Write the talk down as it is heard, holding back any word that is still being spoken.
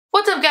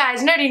What's up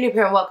guys, Nerdy Newb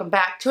here and welcome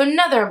back to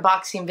another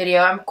unboxing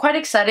video. I'm quite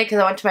excited because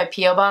I went to my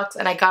P.O. box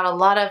and I got a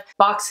lot of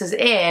boxes in,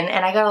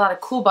 and I got a lot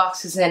of cool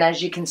boxes in,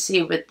 as you can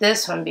see with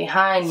this one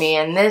behind me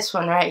and this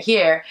one right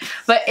here.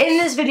 But in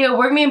this video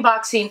we're going to be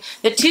unboxing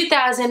the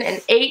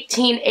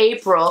 2018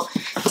 April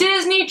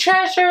Disney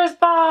Treasures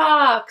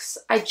box.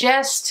 I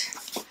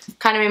just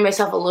kind of made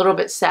myself a little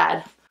bit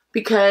sad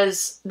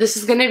because this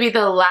is going to be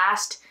the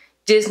last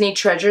Disney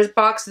Treasures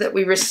box that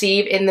we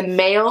receive in the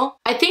mail.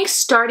 I think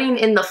starting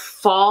in the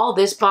fall,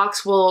 this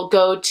box will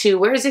go to,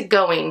 where is it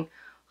going?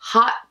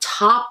 Hot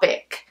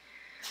Topic.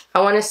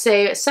 I want to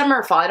say summer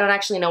or fall. I don't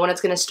actually know when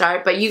it's going to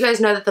start, but you guys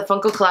know that the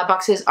Funko collab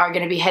boxes are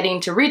going to be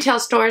heading to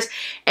retail stores,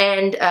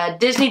 and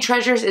Disney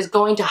Treasures is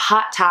going to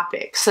Hot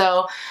Topic.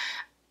 So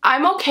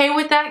I'm okay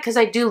with that because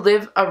I do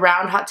live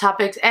around Hot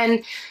Topics,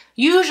 and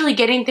usually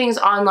getting things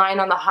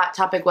online on the Hot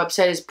Topic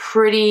website is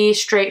pretty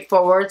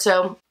straightforward.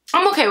 So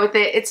I'm okay with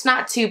it. It's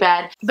not too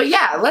bad. But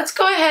yeah, let's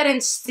go ahead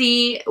and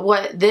see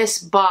what this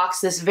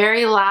box, this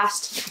very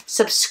last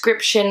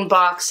subscription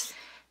box,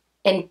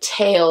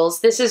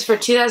 entails. This is for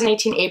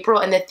 2018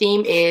 April, and the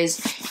theme is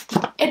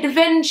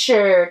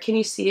adventure. Can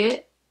you see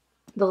it?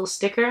 The little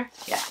sticker?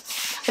 Yeah.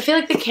 I feel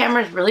like the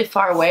camera is really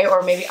far away,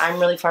 or maybe I'm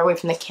really far away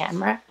from the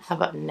camera. How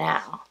about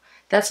now?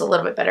 That's a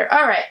little bit better.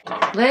 All right,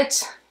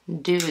 let's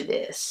do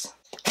this.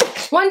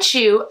 Once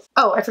you,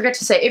 oh, I forgot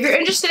to say, if you're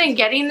interested in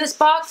getting this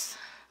box,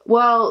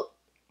 well,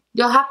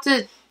 you'll have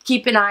to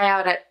keep an eye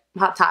out at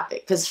Hot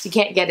Topic because you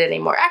can't get it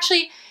anymore.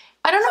 Actually,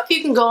 I don't know if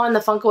you can go on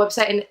the Funko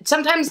website, and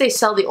sometimes they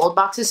sell the old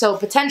boxes, so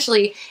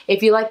potentially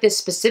if you like this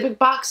specific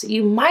box,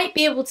 you might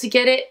be able to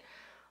get it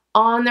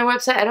on their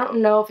website. I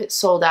don't know if it's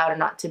sold out or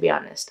not, to be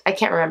honest. I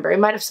can't remember. It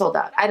might have sold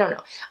out. I don't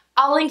know.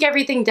 I'll link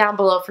everything down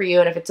below for you,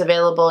 and if it's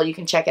available, you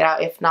can check it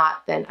out. If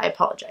not, then I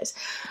apologize.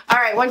 All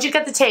right, once you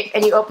get the tape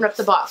and you open up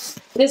the box,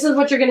 this is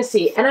what you're going to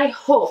see, and I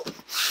hope...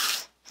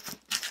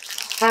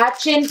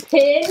 Patch and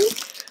pin.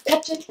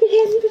 Patch and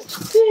pin.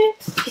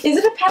 Is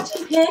it a patch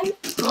and pin?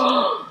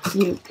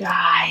 You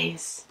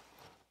guys.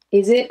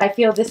 Is it? I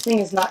feel this thing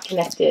is not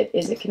connected.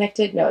 Is it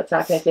connected? No, it's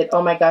not connected.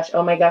 Oh my gosh.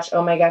 Oh my gosh.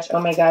 Oh my gosh. Oh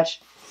my gosh.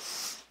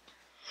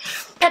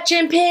 Patch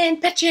and pin.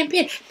 Patch and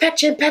pin.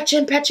 Patch and patch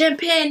and patch and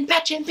pin.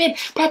 Patch and pin.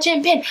 Patch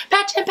and pin.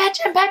 Patch and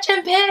patch and patch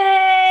and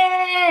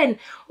pin.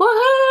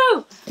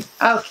 Woohoo!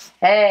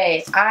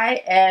 Okay.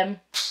 I am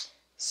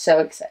so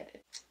excited.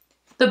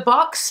 The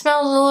box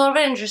smells a little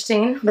bit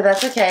interesting, but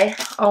that's okay.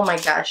 Oh my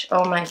gosh,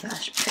 oh my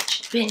gosh.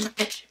 Patch and pin,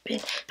 patch and pin,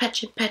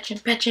 patch and patch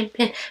and patch and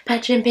pin,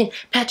 patch and pin,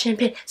 patch and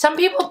pin. Some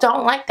people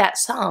don't like that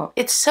song.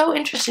 It's so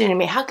interesting to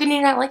me. How can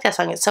you not like that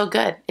song? It's so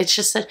good. It's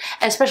just,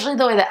 especially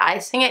the way that I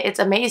sing it, it's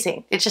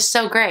amazing. It's just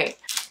so great.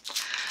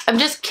 I'm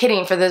just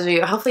kidding for those of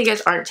you. Hopefully you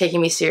guys aren't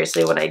taking me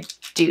seriously when I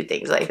do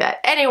things like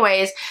that.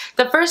 Anyways,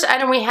 the first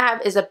item we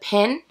have is a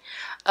pin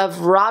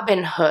of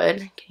Robin Hood.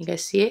 Can you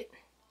guys see it?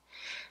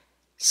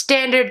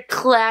 Standard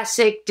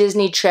classic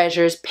Disney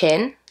Treasures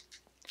pin.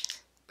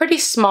 Pretty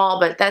small,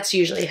 but that's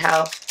usually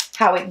how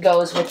it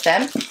goes with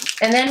them.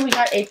 And then we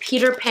got a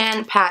Peter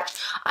Pan patch.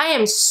 I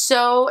am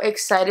so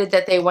excited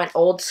that they went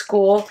old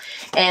school,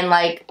 and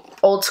like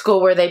old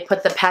school where they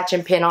put the patch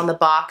and pin on the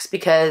box,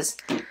 because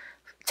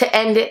to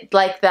end it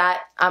like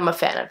that, I'm a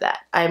fan of that.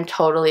 I am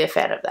totally a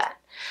fan of that.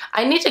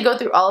 I need to go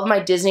through all of my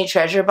Disney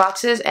Treasure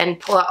boxes and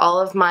pull out all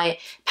of my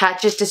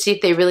patches to see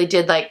if they really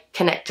did like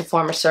connect to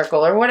form a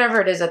circle or whatever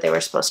it is that they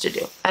were supposed to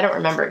do. I don't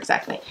remember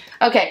exactly.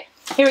 Okay,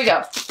 here we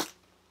go.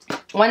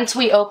 Once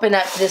we open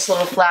up this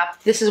little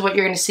flap, this is what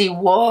you're going to see.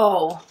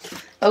 Whoa.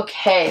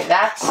 Okay,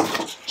 that's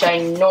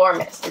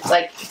ginormous. It's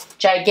like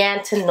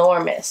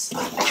gigantinormous.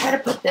 I try to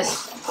put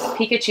this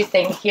Pikachu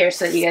thing here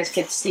so that you guys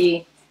could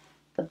see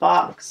the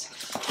box.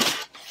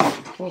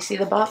 Can you see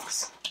the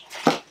box?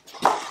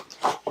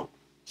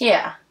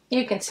 Yeah,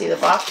 you can see the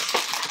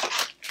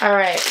box.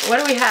 Alright,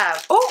 what do we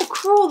have? Oh,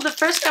 cool. The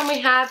first one we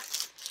have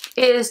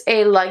is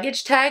a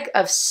luggage tag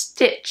of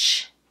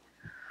Stitch.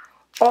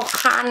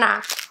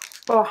 Ohana.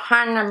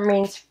 Ohana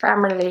means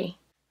family.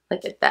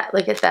 Look at that.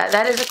 Look at that.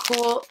 That is a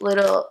cool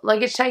little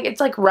luggage tag.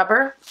 It's like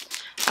rubber.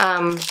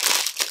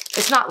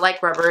 It's not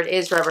like rubber. It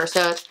is rubber.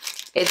 So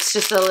it's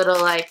just a little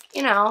like,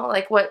 you know,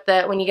 like what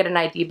the, when you get an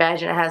ID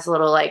badge and it has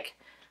little like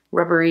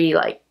rubbery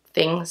like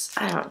things.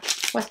 I don't know.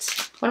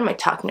 What am I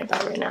talking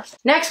about right now?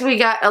 Next, we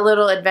got a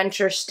little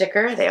adventure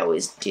sticker. They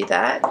always do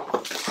that.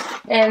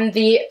 And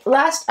the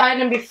last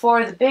item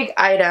before the big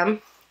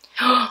item,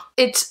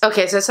 it's,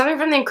 okay, so it's something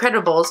from The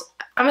Incredibles.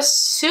 I'm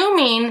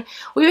assuming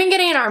we've been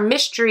getting our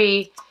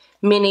mystery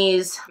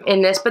minis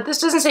in this, but this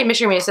doesn't say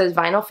mystery mini, it says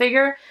vinyl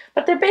figure.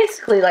 But they're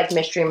basically like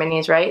mystery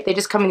minis, right? They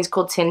just come in these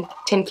cool tin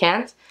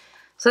cans.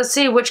 So let's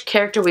see which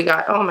character we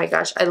got. Oh my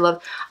gosh, I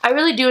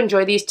really do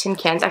enjoy these tin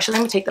cans. Actually,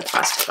 let me take the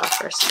plastic off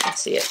first so you can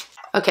see it.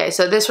 Okay,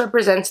 so this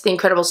represents The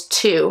Incredibles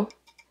 2.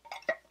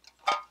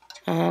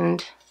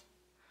 And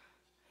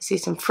I see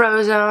some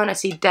Frozone. I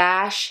see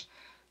Dash.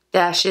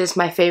 Dash is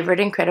my favorite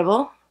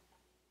Incredible.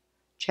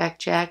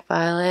 Jack,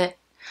 Violet,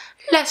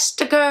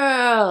 Lester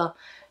Girl,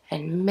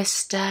 and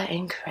Mr.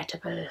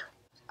 Incredible.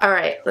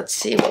 Alright, let's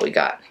see what we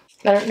got.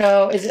 I don't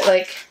know, is it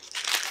like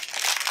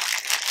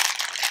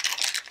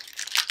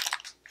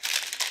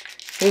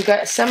We've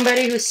got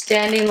somebody who's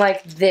standing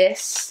like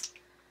this.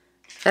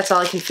 That's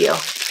all I can feel.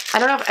 I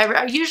don't know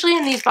if usually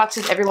in these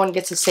boxes everyone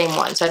gets the same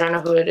one, so I don't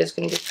know who it is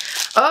going to be.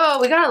 Oh,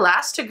 we got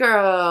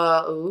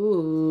Elastigirl.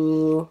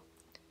 Ooh.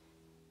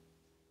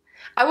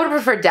 I would have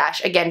preferred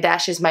Dash. Again,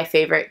 Dash is my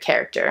favorite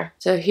character.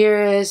 So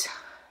here is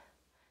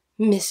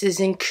Mrs.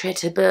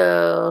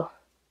 Incredible.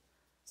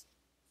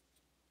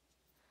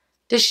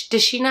 Does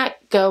she not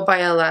go by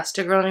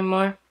Elastigirl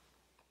anymore?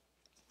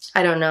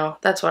 I don't know.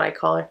 That's what I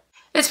call her.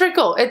 It's pretty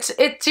cool. It's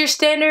your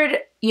standard,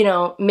 you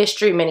know,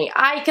 mystery mini.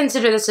 I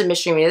consider this a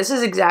mystery mini. This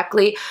is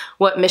exactly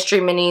what mystery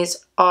minis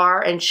are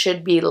and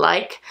should be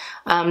like.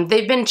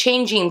 They've been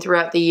changing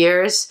throughout the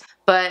years,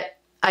 but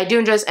I do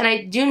enjoy this. And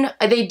I do know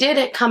they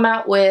did come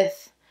out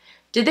with,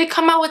 did they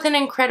come out with an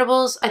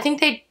Incredibles? I think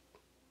they,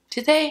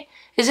 did they?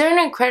 Is there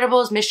an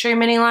Incredibles mystery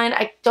mini line?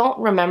 I don't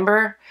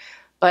remember.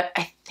 But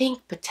I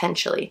think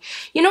potentially.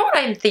 You know what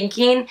I'm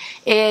thinking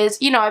is,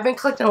 you know, I've been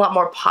collecting a lot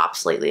more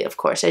Pops lately, of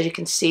course, as you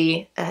can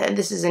see. And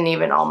this isn't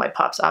even all my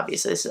Pops,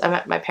 obviously. I'm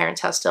at my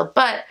parents' house still.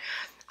 But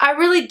I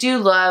really do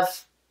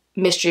love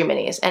mystery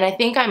minis. And I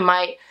think I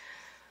might,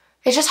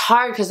 it's just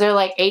hard because they're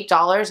like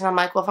 $8. And I'm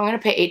like, well, if I'm going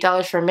to pay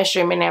 $8 for a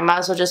mystery mini, I might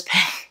as well just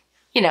pay,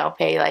 you know,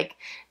 pay like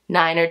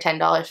 $9 or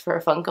 $10 for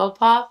a Funko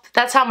Pop.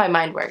 That's how my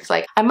mind works.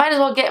 Like, I might as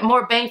well get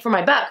more bang for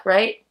my buck,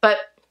 right? But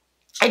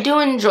I do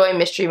enjoy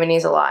mystery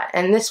minis a lot,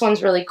 and this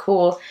one's really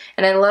cool,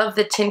 and I love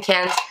the tin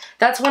cans.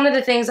 That's one of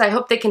the things I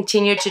hope they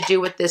continue to do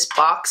with this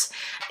box,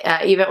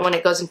 even when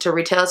it goes into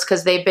retails,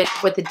 because they've been,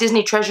 with the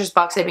Disney Treasures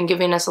box, they've been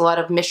giving us a lot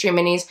of mystery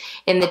minis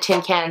in the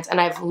tin cans,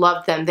 and I've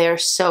loved them. They're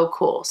so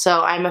cool,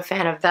 so I'm a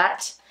fan of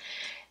that.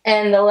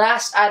 And the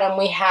last item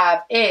we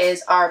have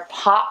is our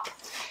Pop,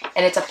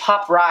 and it's a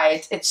Pop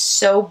Rides. It's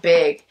so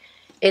big.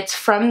 It's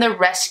from the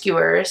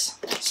Rescuers.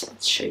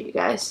 Let's show you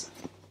guys.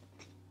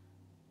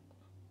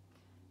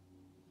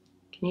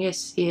 Can you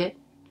guys see it?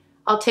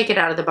 I'll take it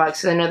out of the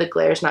box because I know the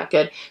glare is not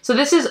good. So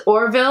this is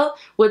Orville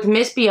with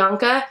Miss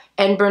Bianca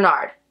and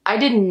Bernard. I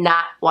did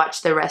not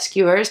watch The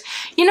Rescuers.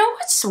 You know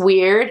what's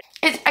weird?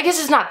 I guess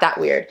it's not that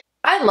weird.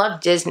 I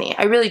love Disney.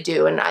 I really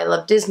do. And I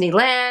love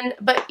Disneyland.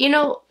 But, you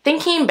know,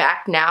 thinking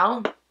back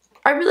now,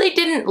 I really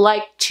didn't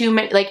like too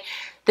many, like,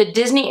 the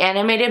Disney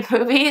animated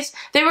movies.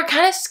 They were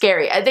kind of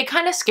scary. They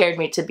kind of scared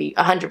me, to be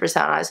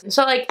 100% honest.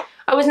 So, like,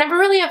 I was never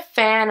really a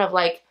fan of,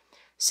 like,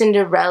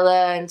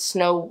 Cinderella and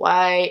Snow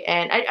White,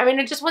 and I mean,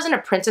 I just wasn't a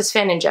princess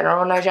fan in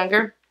general when I was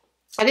younger.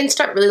 I didn't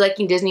start really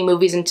liking Disney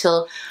movies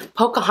until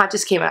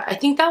Pocahontas came out. I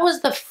think that was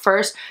the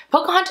first,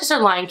 Pocahontas or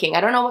Lion King, I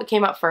don't know what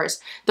came out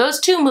first. Those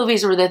two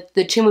movies were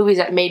the two movies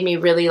that made me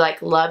really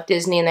like love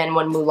Disney, and then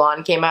when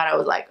Mulan came out, I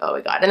was like, oh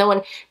my god. And then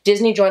when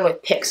Disney joined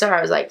with Pixar,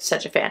 I was like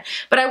such a fan.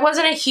 But I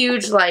wasn't a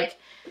huge, like,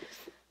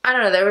 I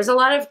don't know, there was a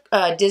lot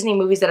of Disney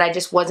movies that I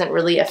just wasn't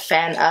really a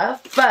fan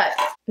of, but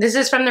this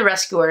is from the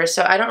Rescuers,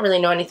 so I don't really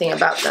know anything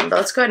about them. But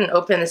let's go ahead and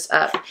open this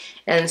up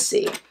and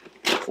see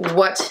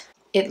what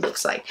it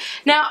looks like.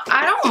 Now,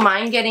 I don't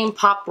mind getting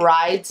Pop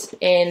Rides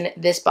in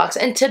this box,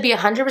 and to be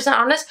 100%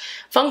 honest,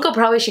 Funko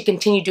probably should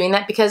continue doing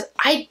that because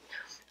I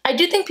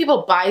do think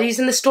people buy these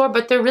in the store,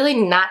 but they're really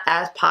not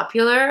as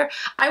popular.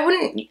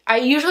 I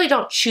usually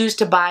don't choose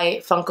to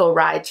buy Funko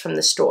Rides from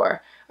the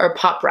store. Or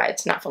Pop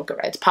Rides, not Funko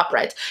Rides, Pop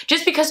Rides.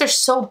 Just because they're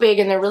so big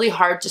and they're really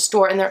hard to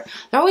store, and they're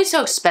always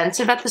so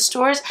expensive at the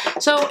stores.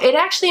 So it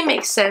actually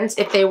makes sense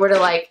if they were to,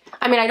 like,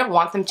 I mean, I don't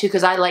want them to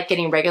because I like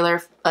getting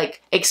regular,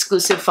 like,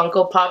 exclusive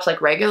Funko Pops,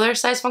 like regular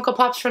size Funko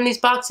Pops from these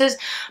boxes.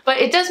 But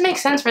it does make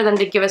sense for them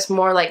to give us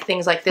more, like,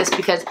 things like this,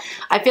 because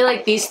I feel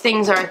like these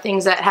things are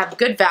things that have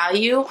good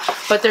value,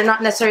 but they're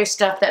not necessarily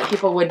stuff that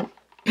people would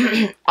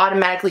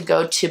automatically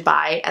go to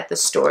buy at the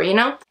store, you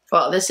know?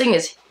 Well, this thing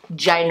is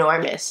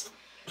ginormous.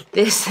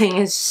 This thing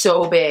is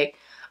so big.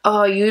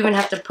 Oh, you even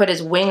have to put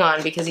his wing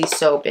on because he's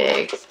so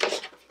big.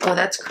 Oh,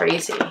 that's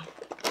crazy.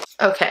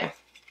 Okay.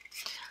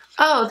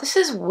 Oh, this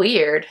is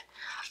weird.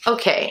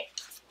 Okay.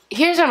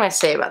 Here's what I'm going to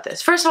say about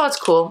this. First of all, it's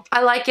cool.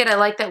 I like it. I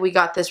like that we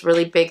got this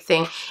really big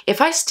thing. If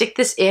I stick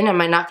this in,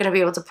 am I not going to be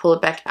able to pull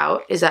it back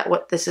out? Is that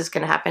what this is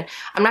going to happen?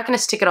 I'm not going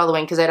to stick it all the way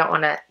in because I don't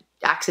want to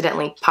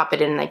accidentally pop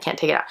it in and I can't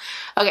take it out.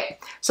 Okay,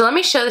 so let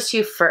me show this to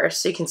you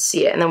first so you can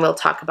see it, and then we'll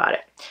talk about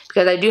it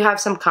because I do have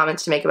some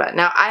comments to make about it.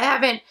 Now, I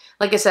haven't,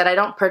 like I said, I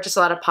don't purchase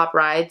a lot of Pop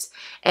Rides,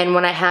 and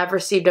when I have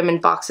received them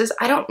in boxes,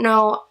 I don't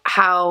know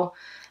how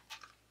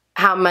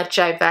much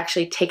I've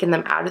actually taken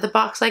them out of the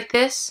box like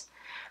this.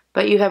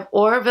 But you have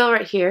Orville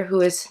right here,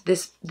 who is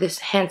this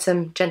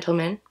handsome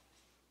gentleman,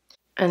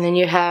 and then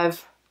you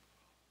have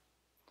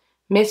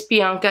Miss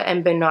Bianca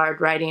and Bernard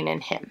riding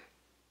in him.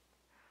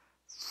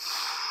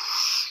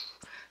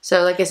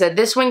 So like I said,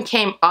 this one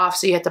came off,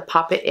 so you have to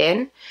pop it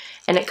in,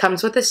 and it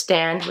comes with a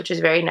stand, which is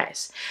very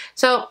nice.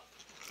 So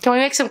can we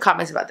make some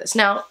comments about this?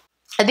 Now,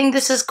 I think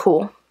this is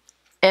cool,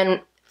 and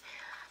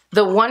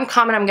the one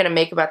comment I'm going to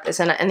make about this,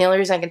 and the only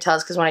reason I can tell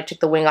is because when I took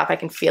the wing off, I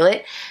can feel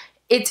it.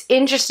 It's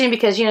interesting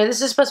because, you know,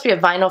 this is supposed to be a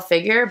vinyl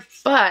figure,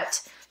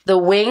 but the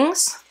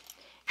wings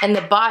and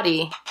the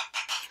body,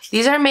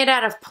 these are made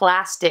out of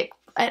plastic.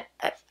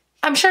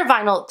 I'm sure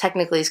vinyl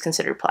technically is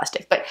considered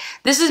plastic, but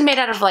this is made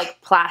out of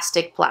like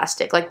plastic,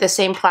 like the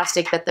same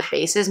plastic that the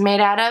base is made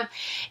out of,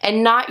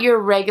 and not your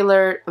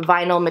regular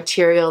vinyl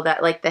material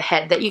that like the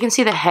head, that you can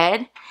see the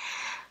head.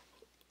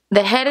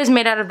 The head is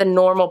made out of the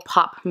normal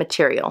pop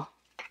material,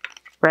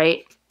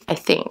 right? I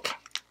think.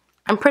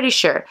 I'm pretty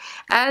sure.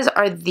 As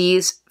are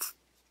these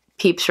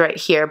peeps right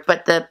here,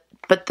 but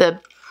the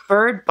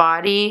bird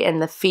body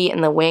and the feet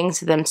and the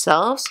wings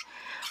themselves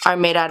are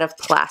made out of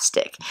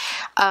plastic.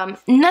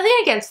 Nothing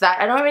against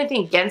that. I don't have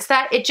anything against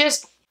that. It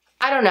just,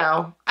 I don't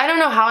know. I don't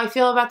know how I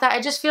feel about that.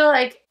 I just feel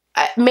like,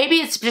 maybe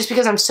it's just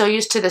because I'm so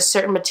used to this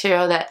certain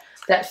material that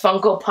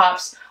Funko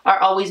Pops are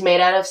always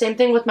made out of. Same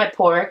thing with my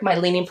pork, my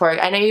leaning pork.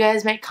 I know you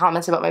guys make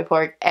comments about my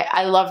pork.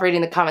 I love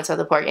reading the comments of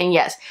the pork. And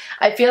yes,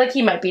 I feel like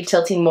he might be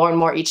tilting more and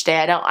more each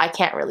day. I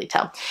can't really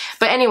tell.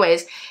 But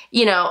anyways,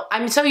 you know,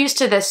 I'm so used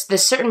to this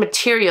certain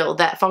material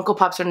that Funko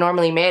Pops are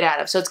normally made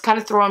out of. So it's kind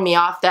of throwing me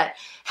off that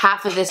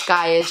half of this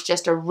guy is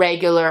just a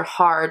regular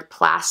hard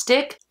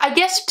plastic. I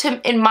guess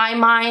in my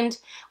mind,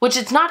 which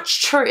it's not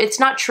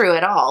true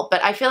at all,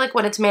 but I feel like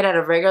when it's made out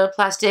of regular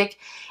plastic,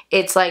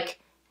 it's like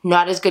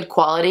not as good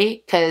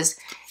quality because,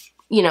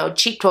 you know,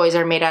 cheap toys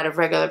are made out of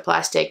regular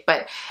plastic.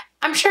 But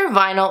I'm sure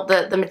vinyl,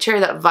 the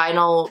material that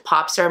vinyl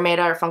pops are made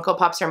out, or Funko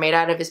Pops are made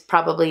out of, is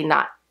probably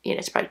not, you know,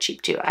 it's probably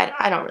cheap too.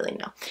 I don't really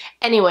know.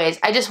 Anyways,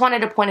 I just wanted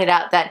to point it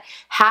out that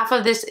half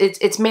of this,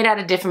 it's made out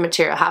of different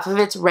material. Half of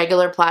it's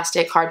regular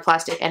plastic, hard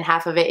plastic, and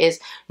half of it is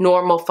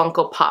normal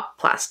Funko Pop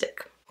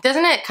plastic.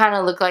 Doesn't it kind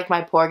of look like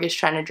my pork is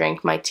trying to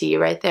drink my tea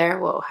right there?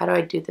 Whoa, how do I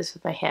do this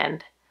with my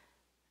hand?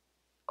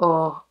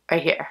 Oh,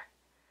 right here.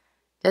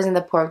 Doesn't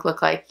the pork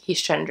look like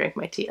he's trying to drink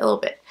my tea? A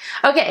little bit.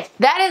 Okay,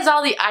 that is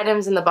all the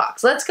items in the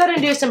box. Let's go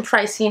and do some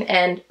pricing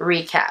and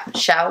recap,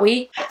 shall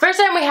we?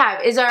 First item we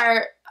have is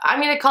our, I'm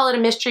going to call it a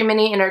mystery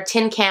mini in our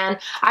tin can.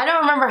 I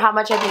don't remember how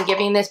much I've been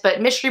giving this, but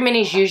mystery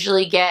minis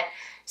usually get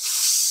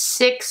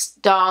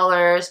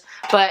 $6,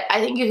 but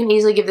I think you can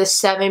easily give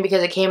this $7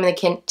 because it came in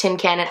the tin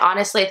can, and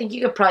honestly, I think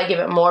you could probably give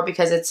it more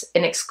because it's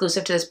an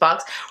exclusive to this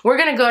box. We're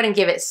going to go ahead and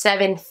give it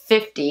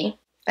 $7.50.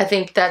 I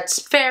think that's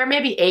fair,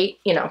 maybe $8,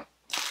 you know.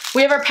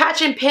 We have our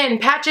patch and pin.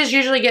 Patches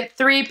usually get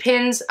 3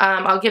 pins.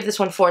 I'll give this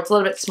one 4. It's a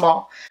little bit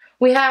small.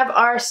 We have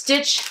our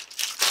Stitch.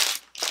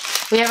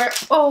 We have our,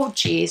 oh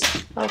geez,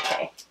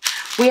 okay.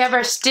 We have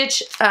our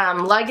Stitch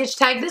luggage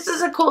tag. This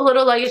is a cool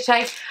little luggage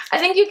tag. I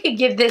think you could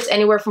give this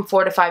anywhere from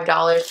 $4 to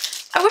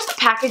 $5. I wish the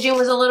packaging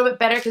was a little bit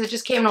better because it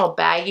just came all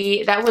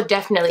baggy. That would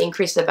definitely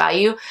increase the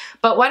value.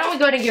 But why don't we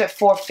go ahead and give it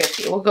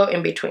 $4.50? We'll go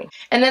in between.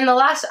 And then the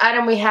last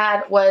item we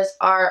had was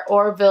our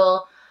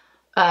Orville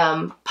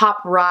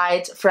pop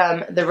rides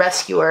from the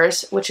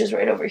Rescuers, which is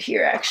right over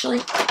here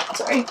actually.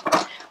 Sorry.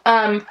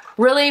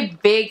 Really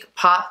big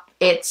pop.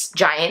 It's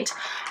giant.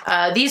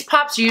 These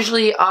pops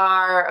usually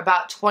are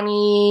about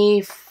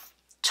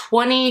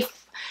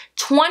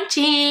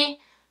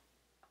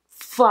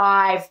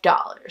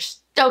 $25.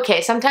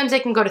 Okay, sometimes they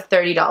can go to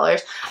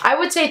 $30. I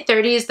would say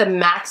 $30 is the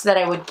max that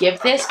I would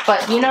give this,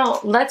 but you know,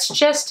 let's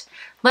just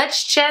for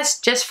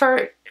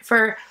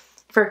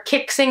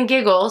kicks and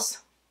giggles.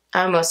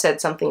 I almost said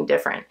something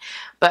different.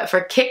 But for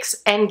kicks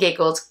and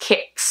giggles,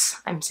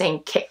 I'm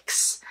saying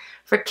kicks.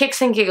 For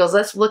kicks and giggles,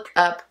 let's look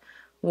up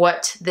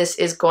what this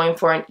is going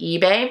for on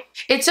eBay.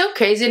 It's so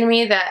crazy to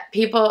me that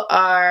people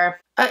are,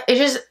 it's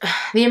just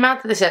the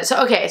amount that this is.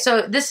 So, okay,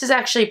 so this is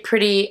actually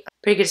pretty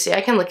good to see.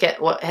 I can look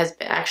at what has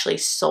been actually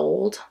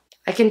sold.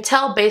 I can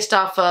tell based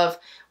off of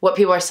what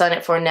people are selling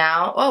it for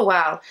now. Oh,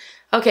 wow.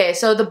 Okay,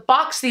 so the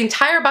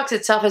entire box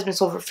itself has been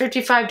sold for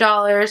 $55,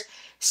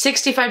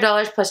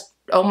 $65 plus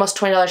almost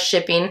 $20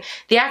 shipping.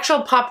 The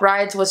actual pop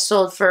rides was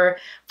sold for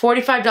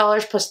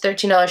 $45 plus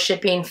 $13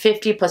 shipping,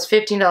 $50 plus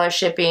 $15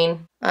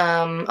 shipping.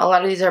 A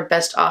lot of these are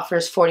best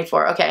offers,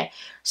 $44. Okay,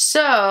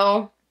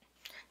 so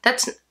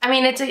that's, I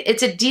mean,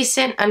 it's a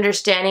decent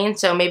understanding,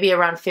 so maybe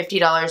around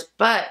 $50.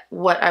 But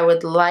what I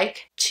would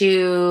like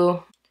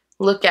to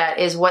look at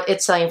is what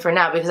it's selling for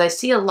now, because I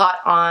see a lot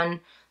on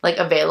like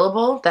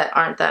available that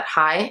aren't that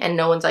high and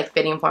no one's like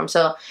bidding for them.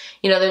 So,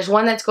 you know, there's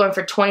one that's going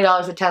for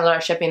 $20 with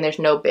 $10 shipping. There's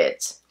no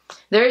bids.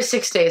 There is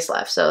 6 days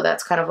left, so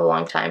that's kind of a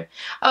long time.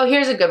 Oh,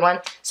 here's a good one.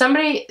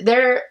 Somebody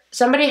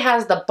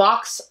has the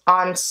box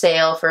on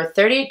sale for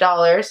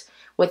 $38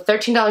 with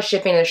 $13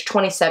 shipping. There's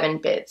 27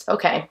 bids.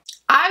 Okay.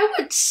 I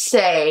would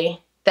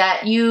say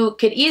that you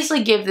could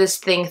easily give this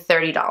thing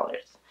 $30.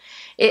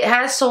 It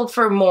has sold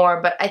for more,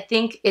 but I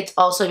think it's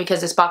also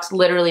because this box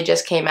literally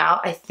just came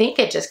out. I think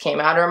it just came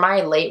out, or am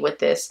I late with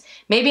this?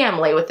 Maybe I'm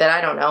late with it,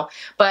 I don't know.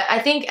 But I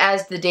think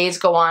as the days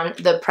go on,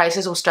 the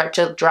prices will start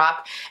to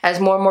drop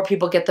as more and more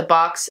people get the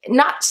box.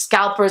 Not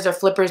scalpers or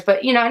flippers,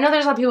 but you know, I know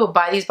there's a lot of people who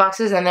buy these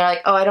boxes and they're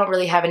like, oh, I don't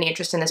really have any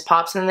interest in this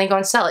Pops, and then they go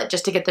and sell it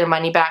just to get their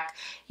money back.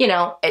 You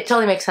know, it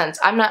totally makes sense.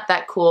 I'm not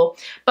that cool,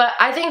 but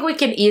I think we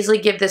can easily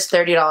give this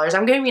 $30.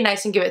 I'm going to be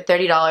nice and give it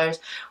 $30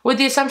 with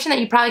the assumption that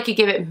you probably could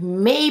give it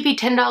maybe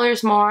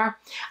 $10 more.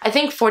 I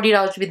think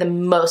 $40 would be the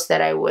most that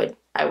I would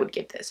I would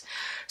give this.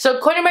 So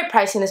according to my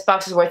pricing, this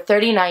box is worth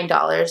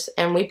 $39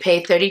 and we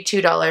paid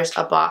 $32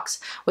 a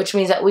box, which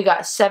means that we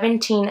got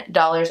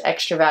 $17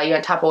 extra value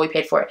on top of what we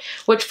paid for it,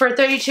 which for a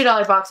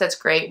 $32 box, that's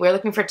great. We're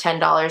looking for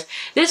 $10.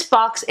 This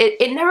box,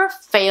 it never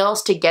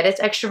fails to get its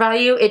extra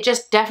value. It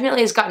just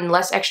definitely has gotten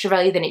less extra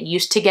value than it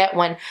used to get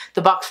when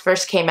the box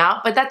first came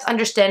out, but that's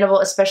understandable,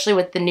 especially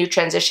with the new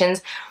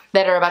transitions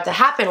that are about to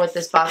happen with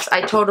this box.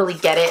 I totally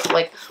get it.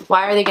 Like,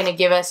 why are they going to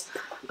give us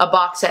a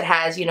box that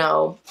has, you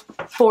know,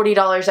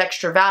 $40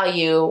 extra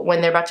value when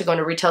they're about to go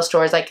into retail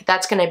stores? Like,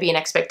 that's going to be an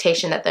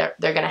expectation that they're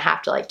going to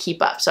have to like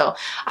keep up. So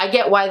I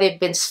get why they've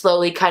been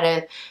slowly kind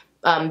of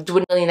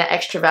dwindling that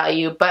extra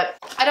value, but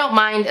I don't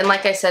mind. And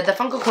like I said, the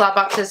Funko collab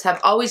boxes have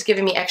always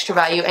given me extra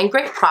value and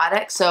great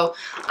products, so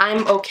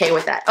I'm okay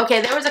with that.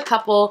 Okay, there was a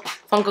couple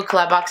Funko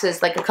collab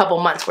boxes, like a couple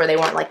months where they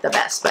weren't like the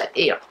best, but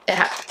you know, it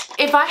happened.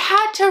 If I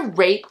had to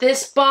rate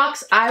this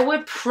box, I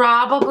would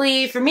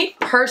probably, for me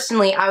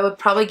personally, I would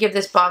probably give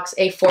this box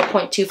a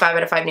 4.25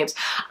 out of 5 Noobs.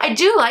 I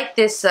do like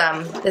this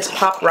this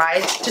Pop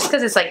Rise just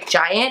because it's like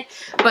giant,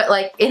 but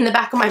like in the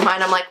back of my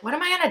mind, I'm like, what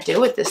am I gonna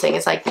do with this thing?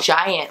 It's like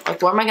giant.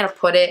 Like, where am I gonna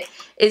put it?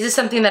 Is this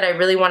something that I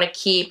really want to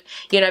keep?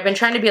 You know, I've been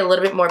trying to be a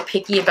little bit more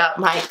picky about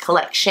my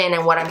collection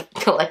and what I'm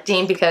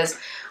collecting, because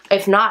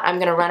if not, I'm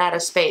going to run out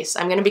of space.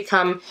 I'm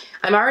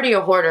already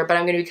a hoarder, but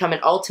I'm going to become an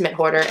ultimate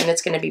hoarder, and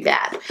it's going to be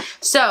bad.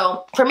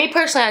 So, for me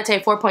personally, I'd say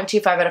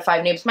 4.25 out of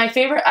 5 Noobs. My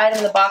favorite item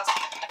in the box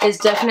is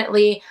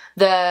definitely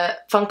the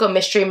Funko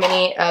Mystery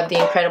Mini of The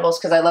Incredibles,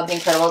 because I love The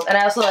Incredibles, and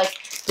I also like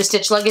the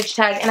Stitch luggage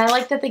tag, and I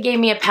like that they gave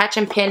me a patch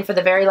and pin for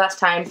the very last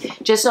time,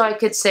 just so I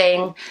could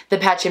sing the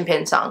patch and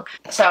pin song.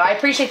 So I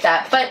appreciate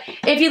that. But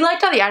if you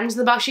liked all the items in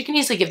the box, you can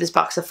easily give this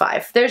box a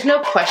 5. There's no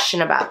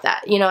question about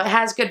that. You know, it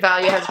has good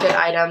value, it has good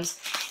items.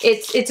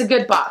 It's a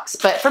good box.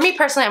 But for me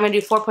personally, I'm going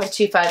to do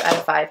 4.25 out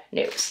of 5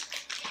 Noobs.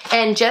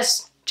 And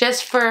just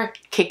for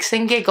kicks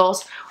and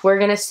giggles, we're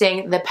going to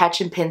sing the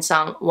patch and pin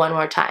song one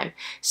more time.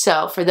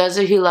 So for those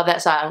of you who love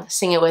that song,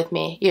 sing it with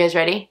me. You guys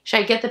ready?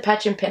 Should I get the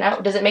patch and pin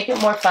out? Does it make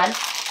it more fun?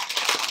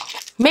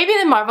 Maybe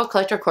the Marvel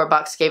Collector Core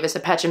box gave us a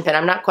patch and pin.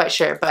 I'm not quite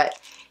sure, but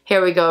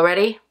here we go.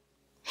 Ready?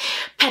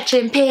 Patch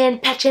and pin,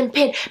 patch and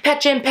pin,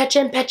 patch and patch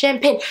and patch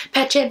and pin,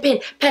 patch and pin,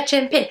 patch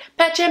and pin,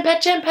 patch and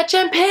patch and patch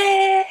and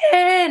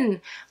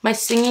pin. My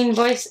singing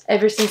voice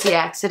ever since the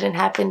accident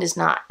happened is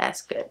not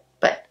as good,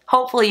 but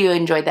hopefully you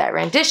enjoyed that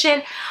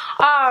rendition.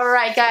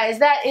 Alright guys,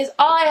 that is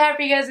all I have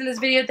for you guys in this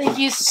video. Thank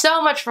you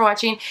so much for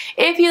watching.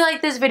 If you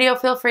like this video,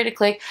 feel free to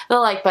click the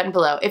like button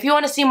below. If you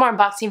want to see more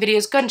unboxing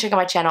videos, go ahead and check out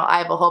my channel. I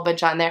have a whole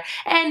bunch on there.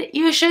 And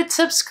you should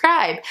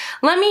subscribe.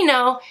 Let me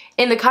know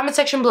in the comment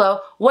section below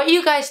what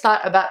you guys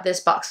thought about this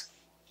box.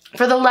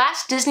 For the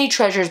last Disney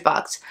Treasures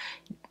box,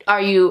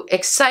 are you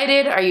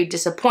excited? Are you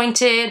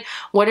disappointed?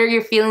 What are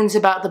your feelings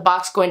about the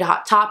box going to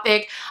Hot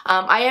Topic?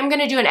 I am going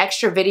to do an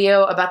extra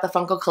video about the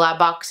Funko collab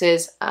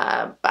boxes,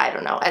 I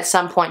don't know, at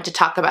some point to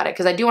talk about it,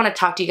 because I do want to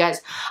talk to you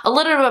guys a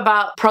little bit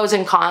about pros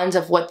and cons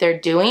of what they're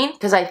doing,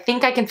 because I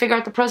think I can figure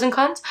out the pros and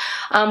cons.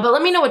 But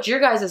let me know what your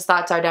guys'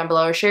 thoughts are down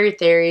below, or share your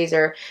theories,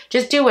 or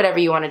just do whatever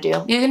you want to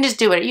do. You can just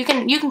do it. You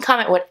can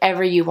comment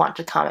whatever you want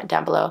to comment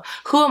down below.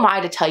 Who am I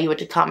to tell you what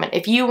to comment?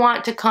 If you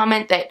want to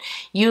comment that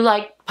you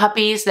like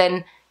puppies,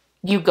 then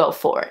you go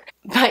for it.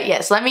 But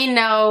yes, let me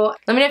know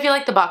if you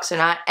like the box or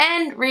not.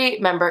 And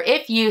remember,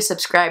 if you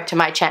subscribe to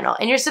my channel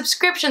and your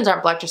subscriptions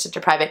aren't blocked or set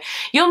to private,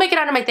 you'll make it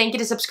onto my thank you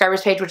to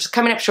subscribers page, which is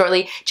coming up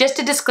shortly. Just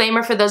a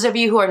disclaimer for those of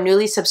you who are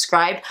newly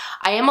subscribed,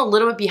 I am a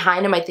little bit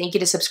behind on my thank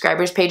you to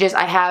subscribers pages.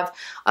 I have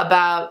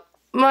about,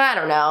 well, I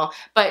don't know,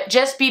 but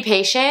just be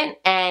patient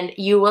and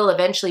you will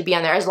eventually be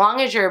on there, as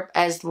long as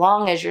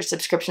your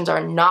subscriptions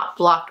are not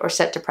blocked or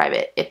set to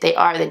private. If they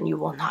are, then you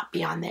will not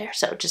be on there.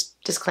 So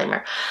just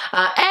disclaimer.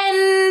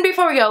 And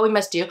before we go, we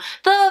must do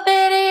the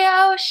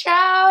video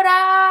shout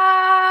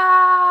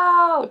out.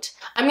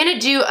 I'm gonna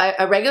do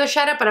a regular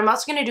shout out, but I'm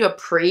also gonna do a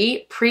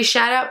pre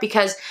shout out,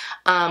 because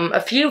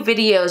a few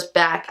videos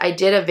back I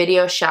did a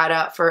video shout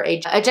out for a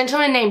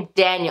gentleman named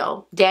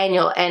Daniel,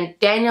 and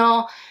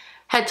Daniel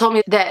had told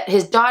me that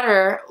his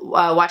daughter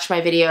watched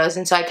my videos,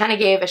 and so I kind of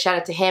gave a shout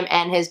out to him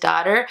and his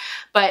daughter,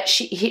 but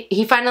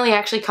he finally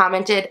actually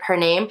commented her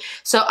name.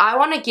 So I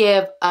want to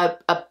give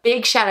a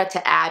big shout out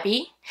to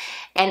Abby.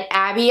 And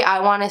Abby, I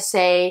want to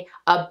say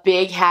a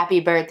big happy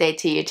birthday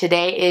to you.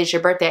 Today is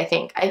your birthday, I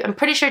think. I'm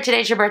pretty sure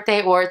today's your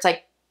birthday, or it's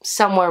like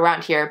somewhere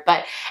around here.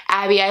 But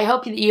Abby, I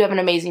hope that you have an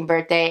amazing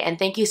birthday, and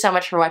thank you so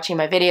much for watching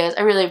my videos.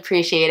 I really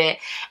appreciate it.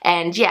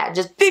 And yeah,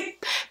 just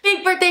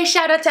big birthday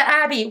shout out to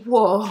Abby.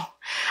 Whoa.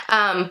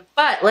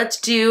 But let's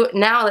do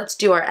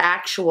our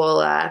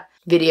actual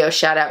video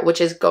shout out,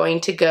 which is going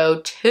to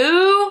go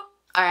to,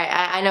 alright,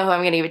 I know who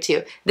I'm gonna give it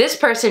to. This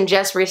person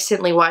just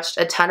recently watched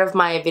a ton of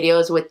my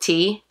videos with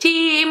T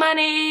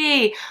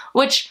Money,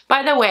 which,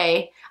 by the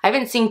way, I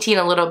haven't seen T in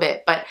a little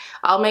bit, but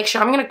I'll make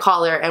sure, I'm gonna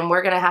call her and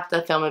we're gonna have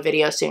to film a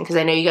video soon because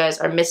I know you guys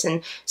are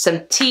missing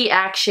some T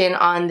action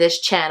on this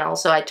channel,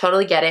 so I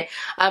totally get it.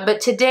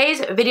 But today's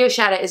video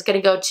shout out is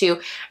gonna go to,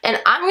 and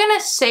I'm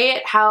gonna say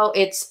it how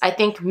it's, I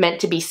think,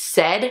 meant to be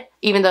said,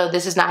 even though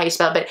this is not how you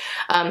spell it,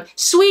 but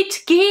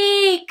Sweet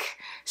Geek!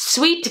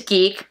 Sweet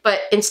Geek, but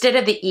instead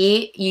of the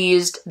E, you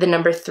used the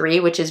number 3,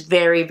 which is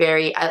very,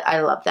 very, I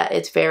love that.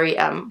 It's very,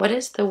 what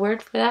is the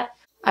word for that?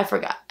 I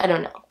forgot. I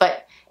don't know.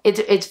 But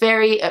it's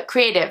very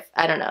creative.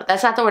 I don't know.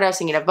 That's not the word I was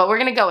thinking of, but we're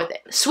going to go with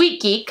it. Sweet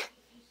Geek,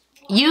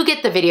 you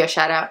get the video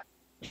shout out.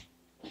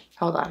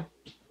 Hold on.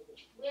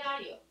 Where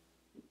are you?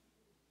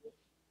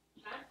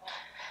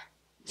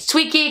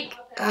 Sweet Geek,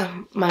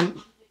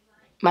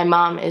 my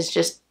mom is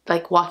just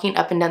like walking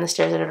up and down the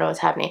stairs. I don't know what's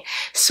happening.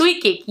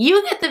 Sweet Geek,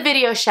 you get the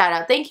video shout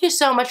out. Thank you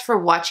so much for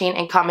watching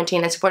and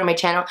commenting and supporting my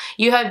channel.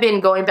 You have been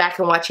going back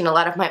and watching a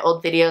lot of my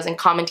old videos and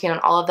commenting on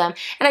all of them.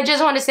 And I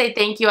just want to say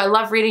thank you. I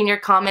love reading your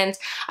comments.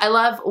 I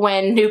love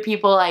when new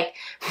people like,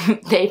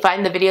 they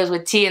find the videos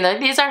with T and they're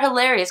like, these are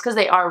hilarious, because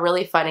they are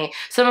really funny.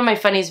 Some of my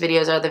funniest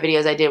videos are the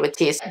videos I did with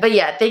T. But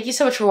yeah, thank you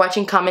so much for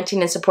watching,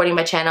 commenting, and supporting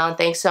my channel. And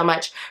thanks so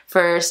much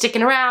for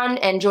sticking around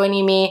and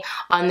joining me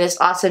on this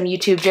awesome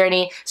YouTube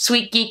journey.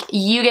 Sweet Geek,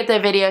 you get the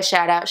video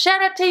shout out.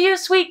 Shout out to you,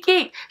 Sweet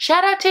Geek.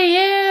 Shout out to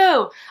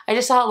you. I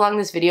just saw how long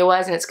this video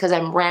was, and it's because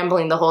I'm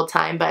rambling the whole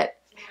time. But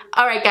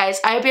alright guys,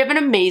 I hope you have an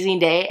amazing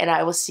day, and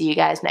I will see you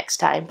guys next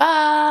time.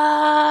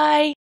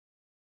 Bye!